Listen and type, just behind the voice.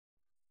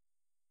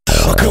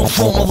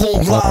from a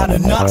long line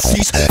of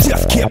Nazis.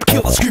 Death camp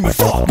killer screaming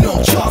fuck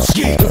no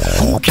Chomsky.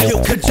 Who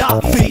killed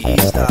Gaddafi?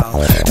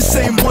 The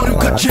same one who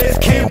got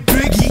JFK and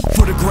Biggie.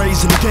 For the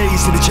Greys and the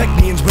gays and the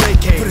Chechnyans where they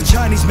came. For the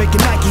Chinese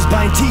making Nikes,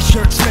 buying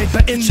t-shirts made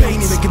by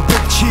Indians making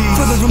big cheese.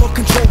 For the remote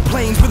control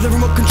planes, for the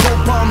remote control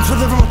bombs, for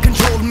the remote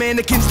controlled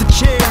mannequins, the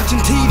chair, watching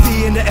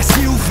TV in the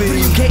SUV. For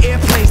the UK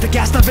airplanes that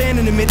gassed our van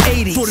in the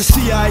mid-80s. For the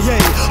CIA,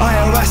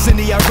 IRS and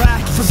the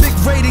Iraq. For big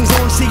ratings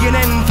on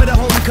CNN. For the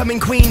homecoming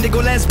queen to go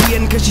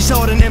lesbian cause she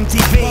saw it on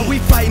MTV. While we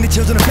fighting the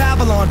children of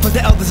Babylon for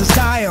the elders of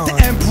Zion. The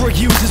emperor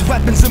uses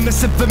weapons of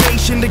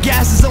misinformation. The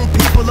gas is on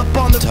people up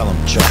on the Tell them,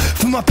 Chuck.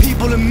 For my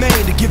people in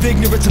Maine to give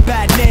ignorance a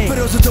bad name. For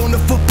those who don't know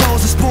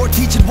football's a sport,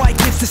 teaching white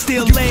kids to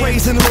steal lanes.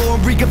 Praising the law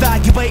and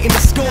re-evaluating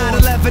the score.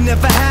 9/11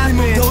 never happened.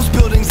 Remove those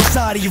buildings in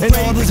Saudi Arabia.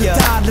 And all those who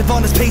died live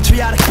on his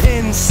patriotic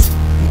pins.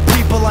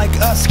 People like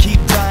us keep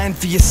dying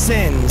for your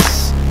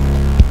sins.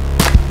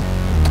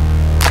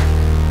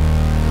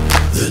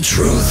 The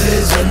truth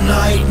is a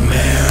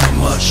nightmare,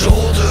 much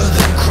older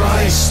than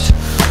Christ,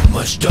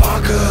 much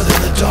darker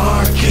than the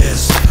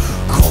darkest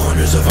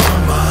corners of our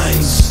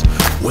minds.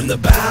 When the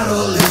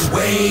battle is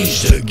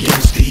waged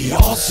against the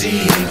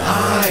all-seeing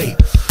eye,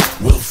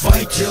 we'll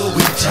fight till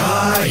we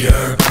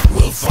tire,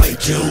 we'll fight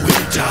till we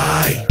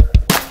die.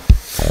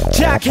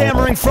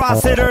 Jackhammering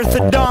frosted earth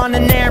at dawn,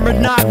 enamored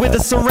not with a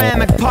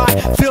ceramic pot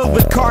filled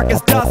with carcass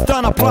dust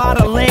on a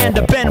plot of land.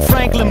 A Ben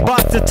Franklin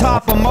bust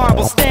atop a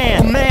marble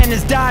stand. A man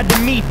has died to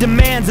meet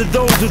demands of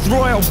those with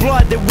royal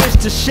blood that wish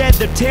to shed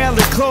their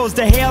tailored clothes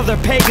to hail their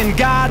pagan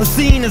god. A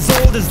scene as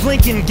old as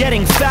Lincoln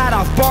getting fat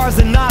off bars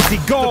of Nazi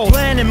gold. The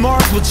plan in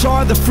Mars will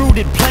char the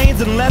fruited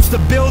plains unless the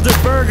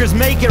Bilderbergers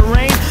make it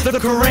rain. The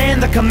Koran,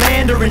 the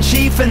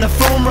commander-in-chief, and the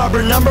foam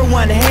rubber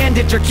 #1 hand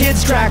at your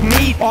kids' track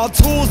meet. All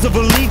tools of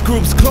elite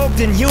groups cloaked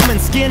in human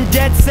skin,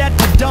 dead set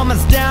to dumb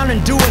us down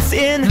and do us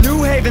in.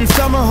 New Haven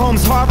summer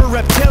homes harbor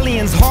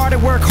reptilians, hard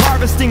at work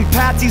harvesting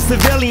patsy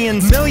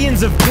civilians.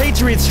 Millions of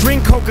patriots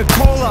drink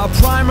Coca-Cola,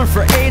 a primer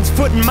for AIDS,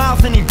 foot and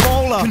mouth, and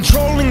Ebola.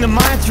 Controlling the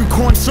mind through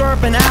corn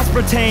syrup and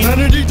aspartame.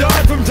 Kennedy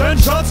died from 10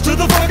 shots to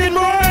the fucking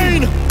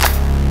brain.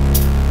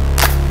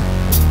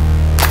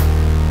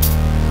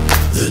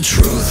 The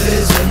truth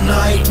is a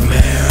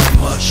nightmare,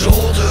 much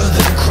older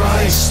than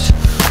Christ,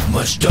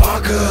 much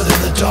darker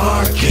than the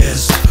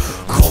darkest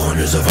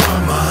corners of our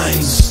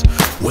minds.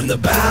 When the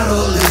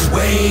battle is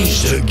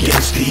waged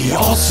against the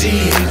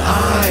all-seeing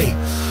eye,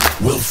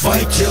 we'll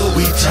fight till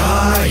we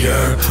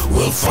tire,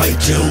 we'll fight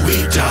till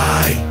we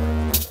die.